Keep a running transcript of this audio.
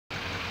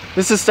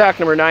This is stock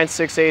number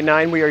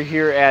 9689. We are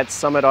here at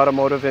Summit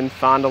Automotive in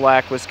Fond du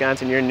Lac,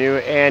 Wisconsin, your new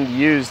and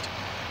used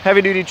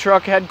heavy-duty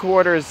truck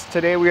headquarters.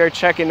 Today we are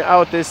checking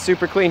out this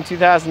super clean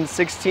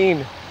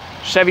 2016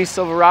 Chevy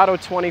Silverado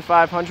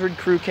 2500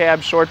 Crew Cab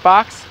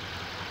Shortbox.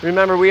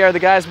 Remember, we are the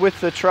guys with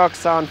the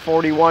trucks on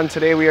 41.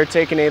 Today we are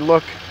taking a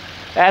look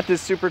at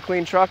this super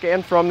clean truck,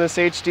 and from this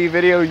HD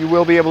video you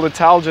will be able to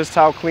tell just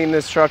how clean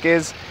this truck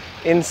is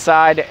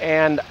inside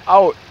and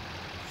out.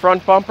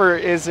 Front bumper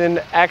is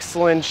in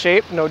excellent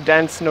shape. No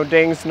dents, no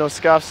dings, no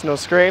scuffs, no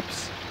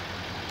scrapes.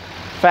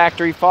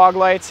 Factory fog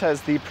lights,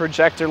 has the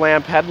projector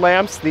lamp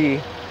headlamps.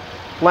 The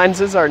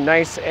lenses are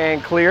nice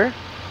and clear.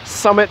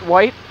 Summit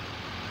white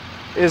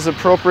is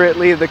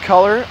appropriately the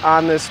color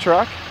on this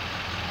truck.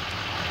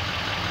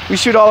 We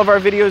shoot all of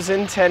our videos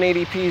in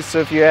 1080p, so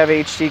if you have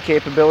HD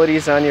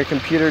capabilities on your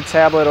computer,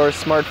 tablet, or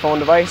smartphone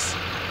device,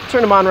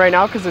 turn them on right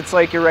now because it's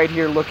like you're right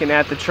here looking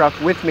at the truck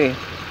with me.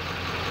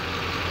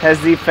 Has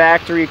the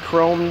factory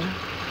chromed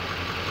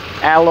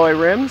alloy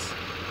rims.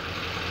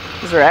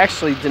 These are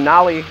actually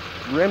Denali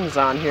rims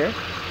on here.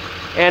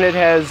 And it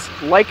has,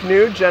 like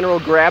new, General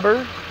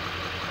Grabber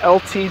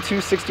L.T.C.H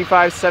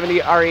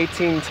 265/70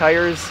 R18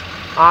 tires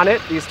on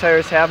it. These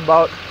tires have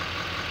about,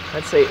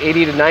 I'd say,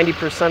 80 to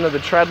 90% of the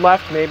tread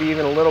left, maybe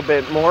even a little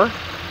bit more.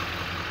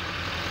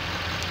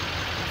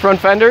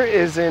 Front fender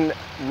is in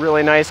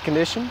really nice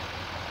condition.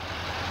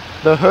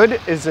 The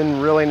hood is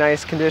in really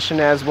nice condition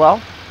as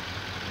well.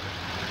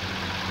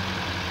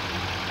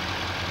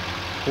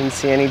 Didn't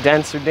see any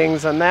dents or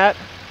dings on that.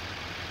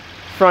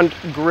 Front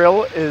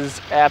grille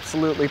is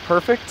absolutely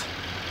perfect.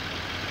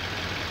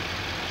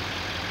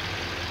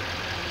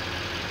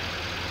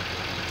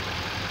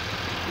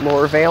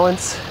 Lower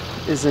valance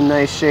is in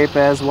nice shape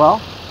as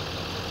well.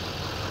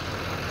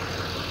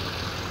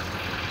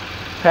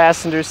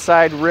 Passenger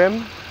side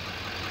rim,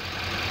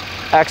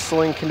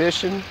 excellent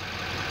condition.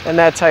 And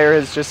that tire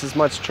has just as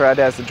much tread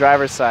as the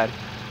driver's side.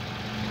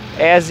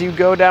 As you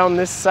go down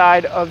this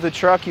side of the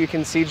truck, you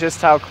can see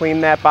just how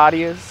clean that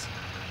body is,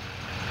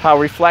 how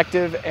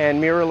reflective and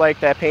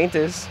mirror-like that paint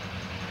is.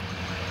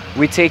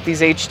 We take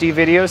these HD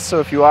videos, so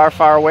if you are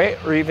far away,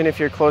 or even if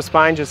you're close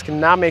by and just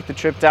cannot make the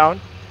trip down,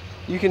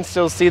 you can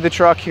still see the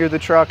truck, hear the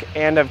truck,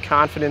 and have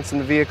confidence in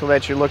the vehicle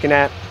that you're looking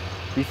at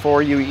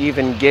before you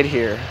even get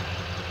here.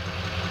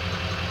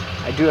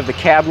 I do have the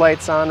cab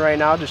lights on right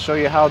now to show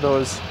you how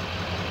those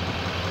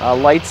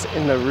lights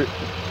in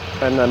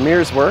the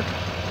mirrors work.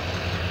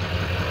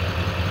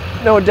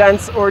 No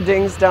dents or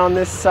dings down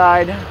this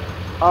side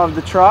of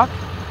the truck.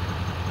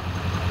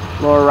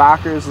 Lower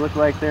rockers look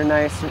like they're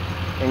nice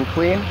and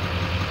clean.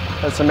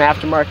 Has some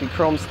aftermarket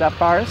chrome step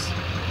bars.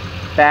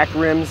 Back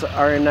rims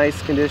are in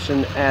nice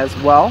condition as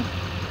well.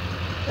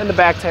 And the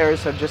back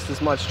tires have just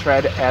as much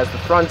tread as the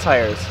front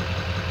tires.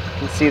 You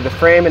can see the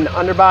frame and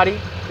underbody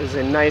is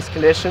in nice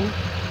condition.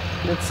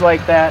 It's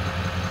like that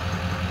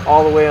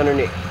all the way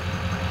underneath.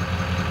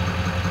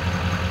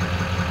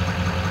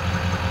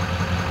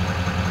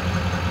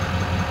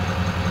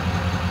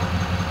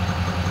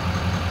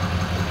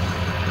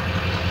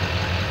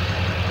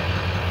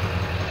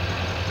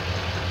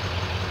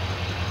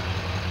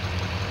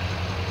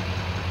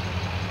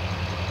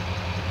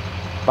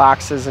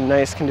 Box is in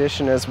nice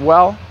condition as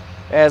well.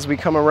 As we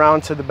come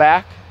around to the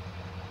back,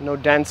 no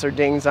dents or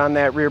dings on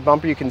that rear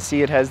bumper. You can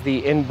see it has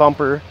the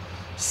in-bumper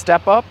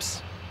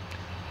step-ups.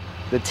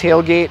 The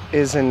tailgate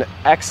is in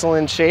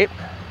excellent shape.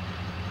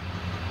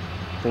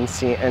 Didn't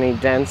see any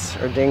dents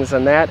or dings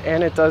on that.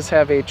 And it does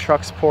have a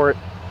Truxport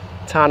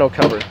tonneau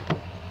cover.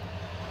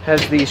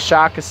 Has the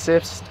shock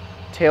assist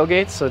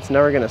tailgate, so it's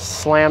never going to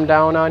slam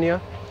down on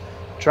you.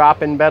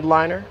 Drop-in bed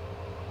liner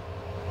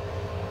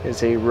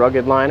is a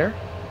rugged liner.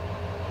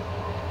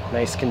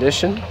 Nice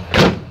condition.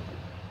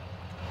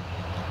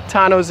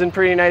 Tonneau's in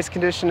pretty nice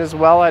condition as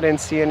well. I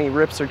didn't see any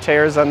rips or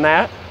tears on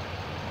that.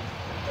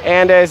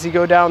 And as you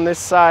go down this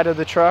side of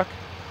the truck,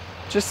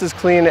 just as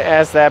clean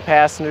as that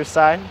passenger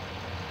side.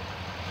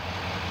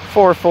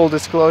 For full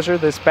disclosure,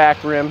 this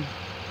back rim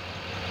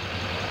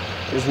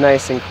is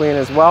nice and clean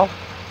as well.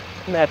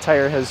 And that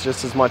tire has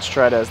just as much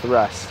tread as the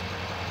rest.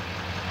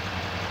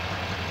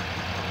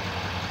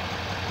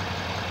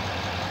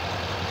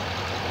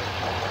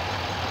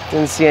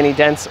 Didn't see any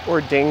dents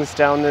or dings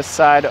down this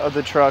side of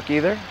the truck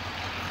either.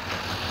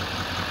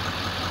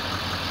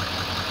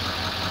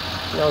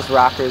 Those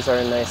rockers are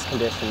in nice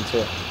condition too.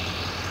 It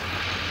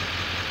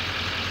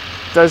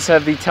does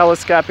have the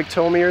telescopic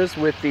tow mirrors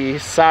with the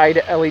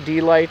side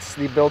LED lights,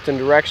 the built-in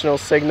directional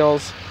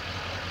signals.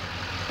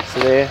 So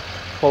they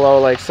pull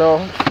out like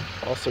so,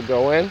 also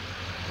go in.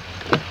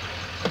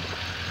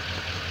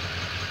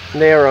 And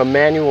they are a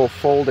manual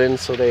fold-in,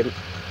 so they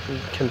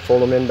can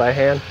fold them in by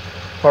hand.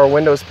 Power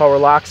windows, power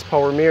locks,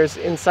 power mirrors.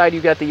 Inside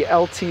you got the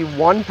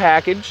LT1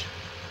 package.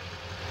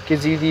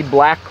 Gives you the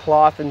black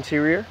cloth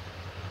interior.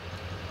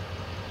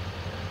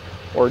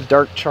 Or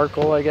dark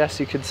charcoal, I guess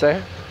you could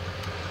say.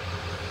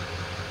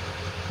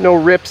 No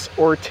rips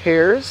or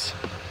tears.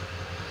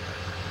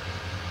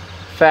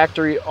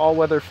 Factory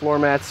all-weather floor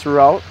mats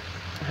throughout.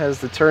 Has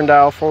the turn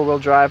dial, 4-wheel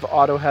drive,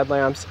 auto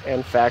headlamps,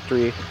 and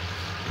factory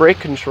brake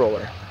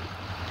controller.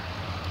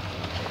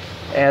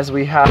 As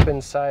we hop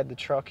inside the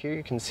truck here,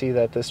 you can see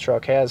that this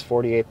truck has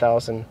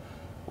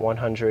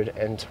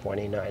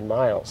 48,129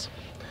 miles.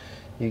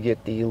 You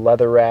get the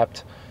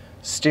leather-wrapped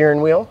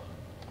steering wheel,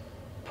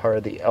 part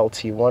of the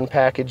LT1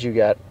 package. You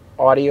got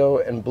audio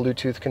and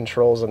Bluetooth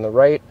controls on the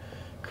right,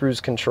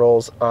 cruise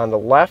controls on the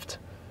left.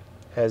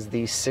 Has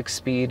the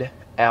 6-speed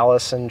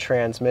Allison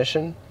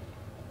transmission.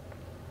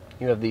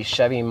 You have the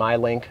Chevy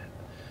MyLink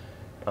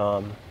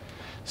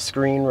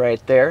screen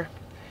right there.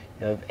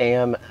 You have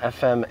AM,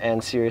 FM,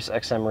 and Sirius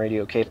XM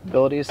radio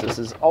capabilities. This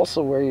is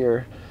also where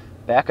your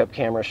backup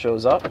camera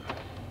shows up.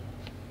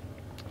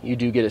 You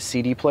do get a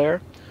CD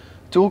player,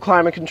 dual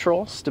climate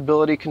control,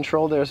 stability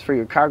control. There's for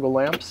your cargo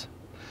lamps.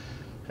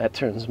 That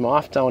turns them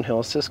off, downhill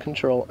assist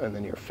control, and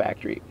then your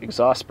factory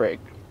exhaust brake.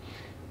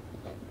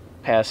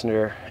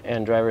 Passenger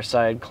and driver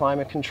side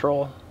climate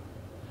control,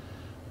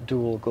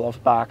 dual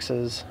glove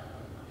boxes,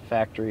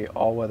 factory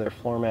all-weather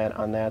floor mat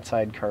on that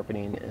side.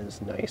 Carpeting is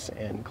nice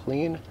and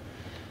clean,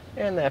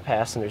 and that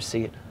passenger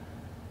seat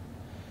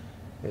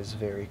is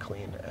very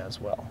clean as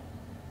well.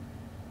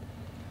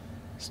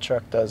 This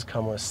truck does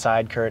come with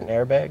side curtain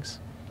airbags,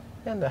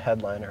 and the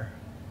headliner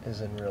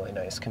is in really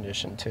nice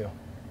condition too.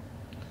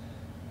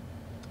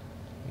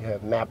 You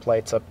have map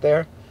lights up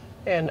there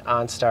and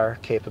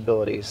OnStar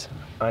capabilities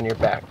on your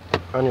back,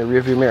 on your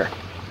rearview mirror.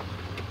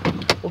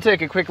 We'll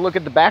take a quick look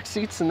at the back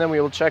seats and then we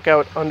will check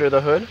out under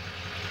the hood.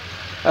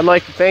 I'd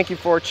like to thank you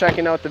for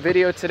checking out the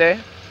video today.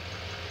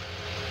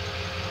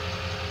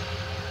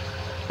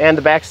 And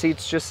the back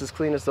seat's just as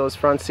clean as those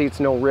front seats,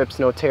 no rips,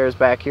 no tears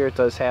back here. It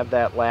does have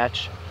that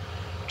latch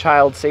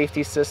child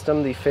safety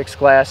system, the fixed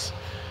glass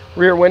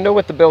rear window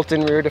with the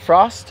built-in rear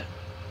defrost.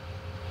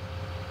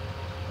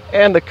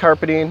 And the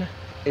carpeting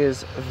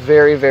is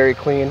very, very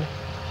clean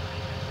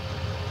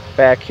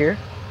back here.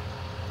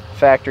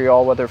 Factory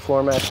all-weather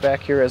floor mats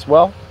back here as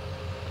well.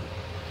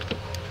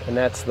 And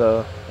that's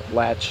the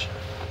latch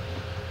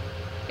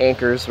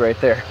anchors right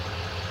there.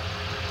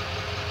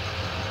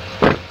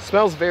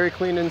 Smells very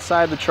clean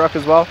inside the truck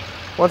as well.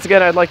 Once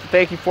again, I'd like to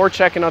thank you for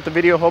checking out the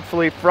video.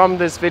 Hopefully from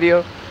this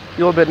video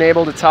you'll have been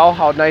able to tell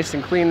how nice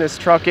and clean this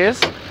truck is.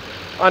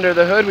 Under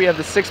the hood we have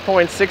the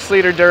 6.6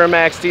 liter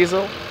Duramax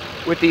diesel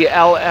with the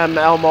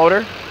LML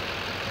motor.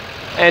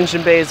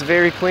 Engine bay is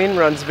very clean,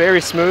 runs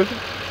very smooth.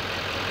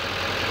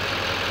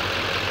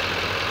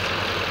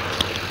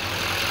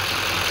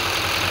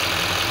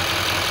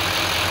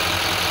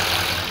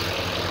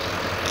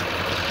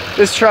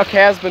 This truck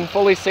has been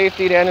fully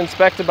safetied and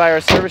inspected by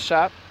our service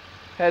shop.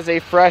 Has a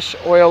fresh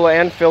oil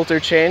and filter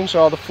change.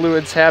 All the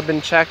fluids have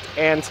been checked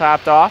and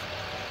topped off.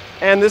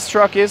 And this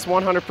truck is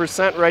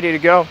 100% ready to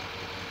go.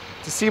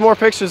 To see more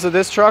pictures of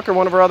this truck or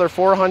one of our other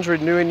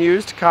 400 new and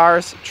used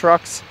cars,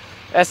 trucks,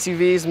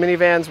 SUVs,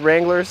 minivans,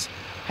 Wranglers,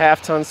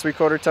 half tons,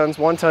 3/4 tons,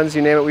 1 tons,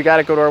 you name it, we got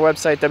to go to our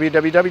website,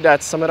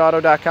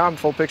 www.summitauto.com.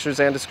 Full pictures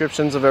and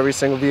descriptions of every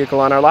single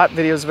vehicle on our lot,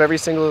 videos of every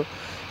single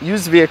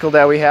used vehicle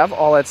that we have,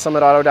 all at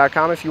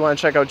summitauto.com. If you want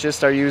to check out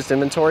just our used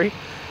inventory,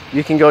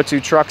 you can go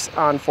to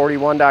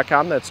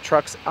truckson41.com. That's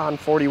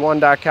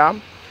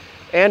truckson41.com.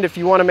 And if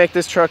you want to make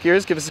this truck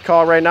yours, give us a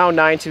call right now,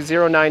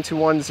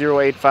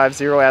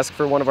 920-921-0850. Ask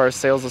for one of our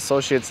sales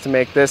associates to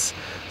make this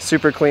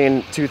super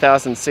clean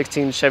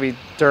 2016 Chevy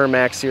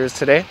Duramax yours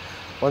today.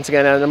 Once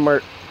again,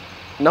 that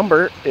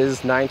number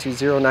is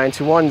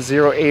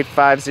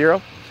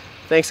 920-921-0850.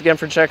 Thanks again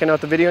for checking out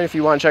the video. And if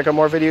you want to check out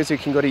more videos, you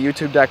can go to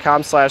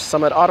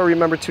youtube.com/summitauto.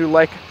 Remember to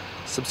like,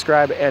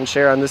 subscribe, and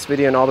share on this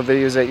video and all the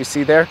videos that you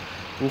see there.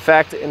 In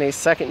fact, in a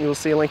second, you will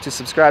see a link to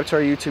subscribe to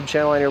our YouTube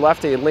channel on your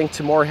left, a link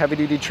to more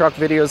heavy-duty truck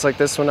videos like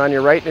this one on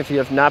your right. And if you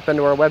have not been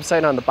to our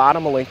website, on the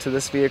bottom, a link to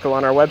this vehicle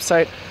on our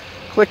website.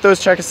 Click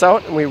those, check us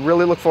out, and we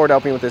really look forward to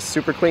helping you with this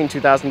super clean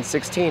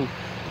 2016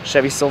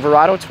 Chevy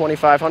Silverado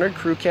 2500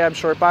 Crew Cab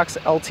Shortbox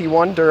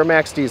LT1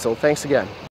 Duramax Diesel. Thanks again.